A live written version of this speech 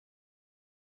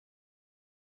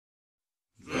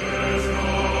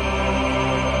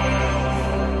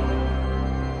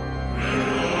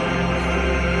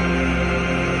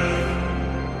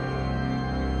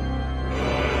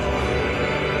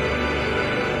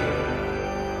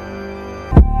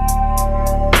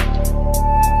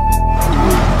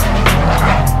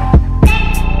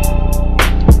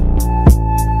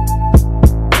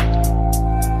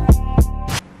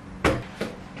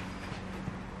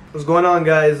on,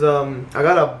 guys? I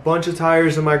got a bunch of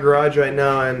tires in my garage right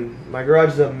now, and my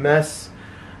garage is a mess,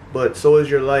 but so is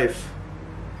your life.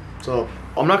 So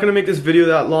I'm not gonna make this video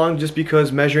that long just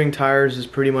because measuring tires is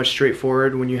pretty much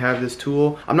straightforward when you have this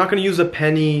tool. I'm not gonna use a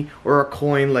penny or a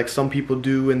coin like some people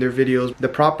do in their videos. The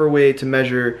proper way to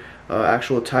measure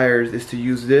actual tires is to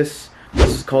use this.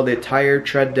 This is called a tire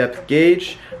tread depth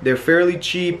gauge. They're fairly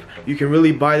cheap. You can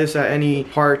really buy this at any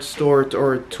parts store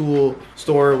or tool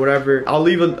store or whatever. I'll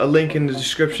leave a link in the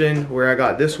description where I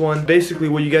got this one. Basically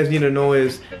what you guys need to know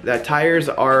is that tires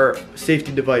are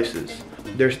safety devices.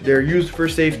 They're used for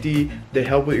safety. They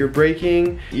help with your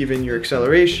braking, even your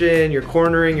acceleration, your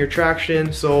cornering, your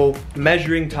traction. So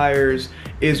measuring tires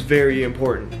is very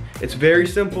important. It's very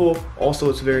simple, also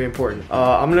it's very important.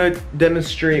 I'm gonna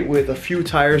demonstrate with a few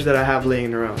tires that I have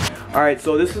laying around. All right,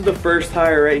 so this is the first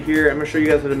tire right here. I'm gonna show you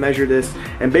guys how to measure this.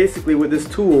 And basically with this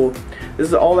tool, this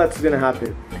is all that's gonna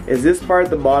happen. Is this part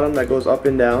at the bottom that goes up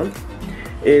and down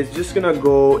is just gonna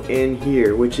go in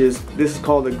here, this is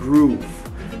called a groove.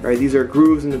 Right, these are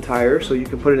grooves in the tire, so you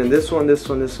can put it in this one, this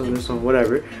one, this one, this one,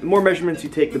 whatever. The more measurements you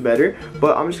take, the better.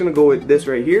 But I'm just gonna go with this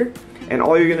right here, and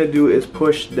all you're gonna do is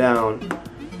push down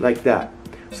like that.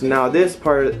 So now this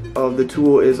part of the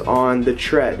tool is on the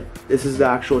tread. This is the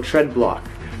actual tread block,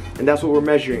 and that's what we're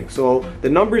measuring. So the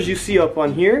numbers you see up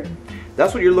on here,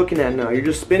 that's what you're looking at now. You're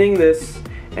just spinning this,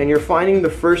 and you're finding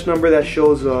the first number that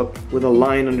shows up with a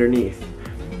line underneath.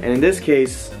 And in this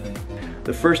case,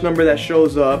 the first number that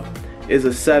shows up is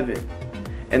a 7.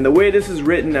 And the way this is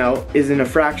written out is in a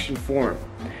fraction form.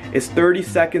 It's 30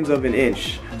 seconds of an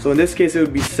inch. So in this case it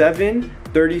would be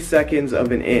 30 seconds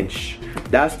of an inch.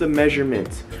 That's the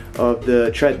measurement of the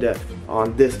tread depth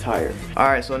on this tire.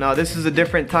 Alright, so now this is a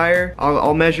different tire.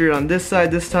 I'll measure it on this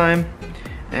side this time.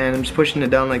 And I'm just pushing it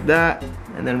down like that.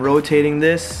 And then rotating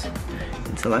this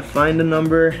until I find a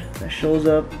number that shows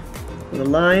up with a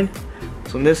line.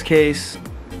 So in this case,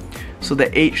 so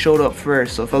the 8 showed up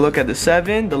first. So if I look at the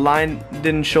 7, the line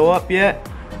didn't show up yet.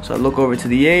 So I look over to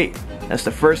the 8. That's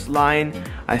the first line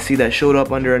I see that showed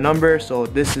up under a number. So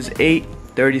this is 8,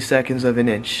 30 seconds of an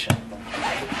inch.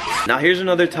 Now here's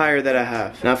another tire that I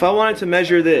have. Now if I wanted to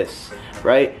measure this,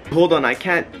 right? Hold on, I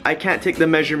can't take the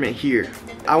measurement here.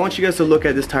 I want you guys to look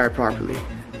at this tire properly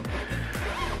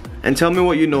and tell me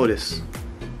what you notice.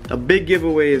 A big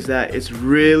giveaway is that it's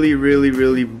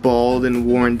really bald and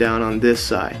worn down on this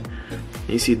side.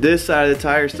 You see this side of the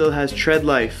tire still has tread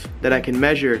life that I can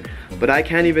measure, but I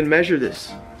can't even measure this.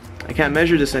 I can't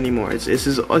measure this anymore. This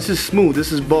is smooth,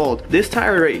 this is bald. This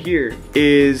tire right here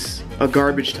is a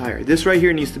garbage tire. This right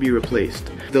here needs to be replaced.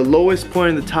 The lowest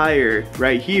point of the tire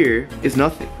right here is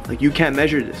nothing. Like, you can't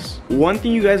measure this. One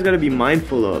thing you guys gotta be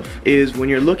mindful of is when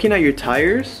you're looking at your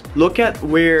tires, look at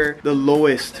where the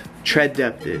lowest tread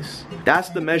depth is. That's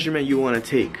the measurement you want to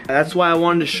take. That's why I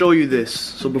wanted to show you this.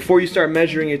 So before you start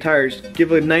measuring your tires,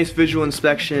 give a nice visual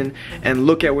inspection and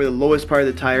look at where the lowest part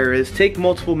of the tire is. Take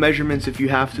multiple measurements if you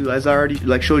have to. As I already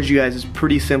showed you guys, it's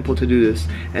pretty simple to do this.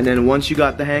 And then once you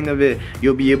got the hang of it,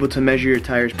 you'll be able to measure your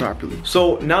tires properly.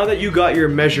 So now that you got your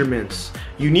measurements,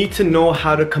 you need to know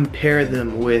how to compare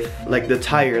them with like the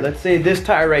tire. Let's say this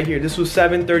tire right here, this was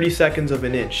 30 seconds of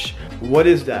an inch. What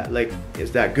is that? Like,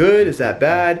 is that good? Is that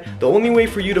bad? The only way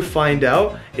for you to find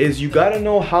out is you gotta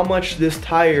know how much this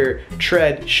tire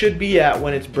tread should be at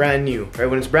when it's brand new, right?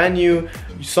 When it's brand new,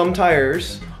 some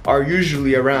tires are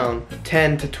usually around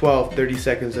 10 to 12, 30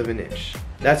 seconds of an inch.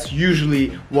 That's usually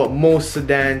what most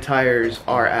sedan tires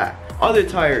are at. Other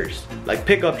tires, like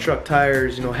pickup truck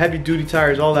tires, you know, heavy duty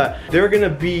tires, all that, they're gonna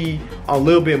be a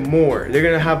little bit more. They're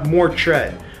gonna have more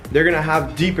tread. They're gonna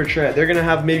have deeper tread. They're gonna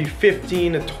have maybe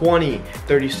 15 to 20,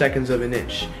 30 seconds of an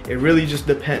inch. It really just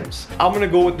depends. I'm gonna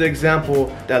go with the example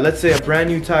that, let's say a brand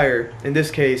new tire, in this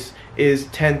case, is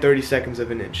 10, 30 seconds of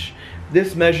an inch.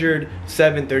 This measured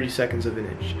 7, 30 seconds of an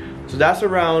inch. So that's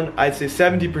around, I'd say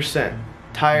 70%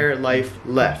 tire life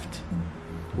left.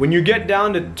 When you get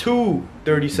down to 2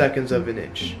 30 seconds of an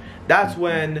inch, that's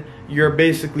when you're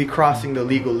basically crossing the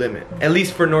legal limit, at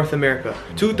least for North America.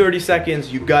 2 30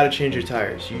 seconds, you've got to change your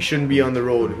tires. You shouldn't be on the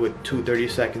road with 2 30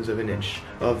 seconds of an inch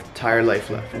of tire life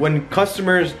left. When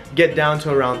customers get down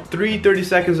to around 3 30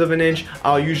 seconds of an inch,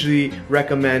 I'll usually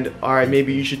recommend, all right,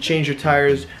 maybe you should change your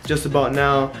tires just about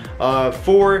now.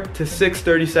 4 to 6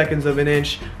 30 seconds of an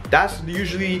inch. That's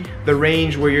usually the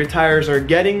range where your tires are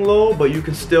getting low, but you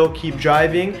can still keep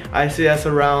driving. I say that's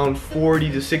around 40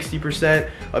 to 60%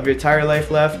 of your tire life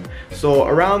left. So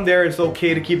around there, it's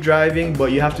okay to keep driving,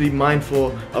 but you have to be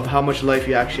mindful of how much life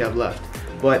you actually have left.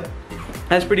 But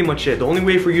That's pretty much it. The only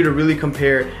way for you to really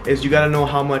compare is you gotta know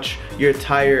how much your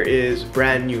tire is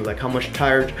brand new, like how much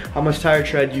tire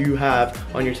tread you have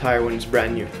on your tire when it's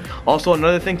brand new. Also,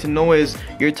 another thing to know is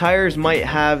your tires might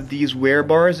have these wear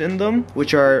bars in them,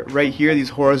 which are right here, these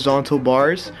horizontal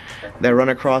bars that run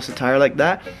across the tire like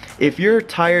that. If your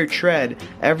tire tread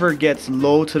ever gets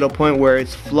low to the point where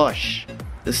it's flush,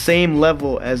 the same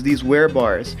level as these wear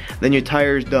bars, then your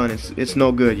tire is done. It's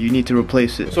no good. You need to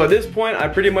replace it. So at this point, I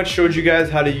pretty much showed you guys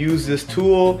how to use this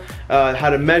tool, how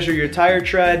to measure your tire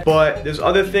tread, but there's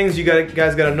other things you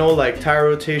guys gotta know, like tire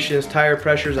rotations, tire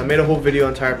pressures. I made a whole video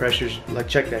on tire pressures. Like,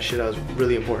 check that shit out, it's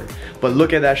really important. But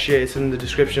look at that shit, it's in the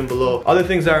description below. Other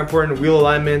things that are important, wheel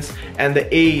alignments and the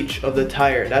age of the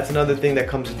tire. That's another thing that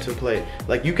comes into play.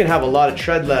 Like, you can have a lot of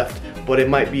tread left, but it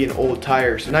might be an old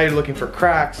tire. So now you're looking for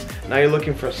cracks, now you're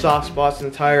looking for soft spots in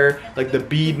the tire, like the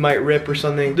bead might rip or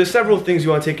something. There's several things you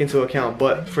want to take into account,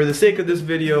 but for the sake of this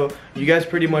video, you guys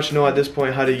pretty much know at this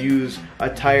point how to use a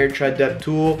tire tread depth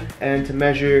tool and to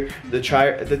measure the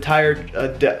tread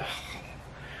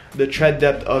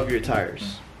depth of your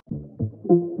tires.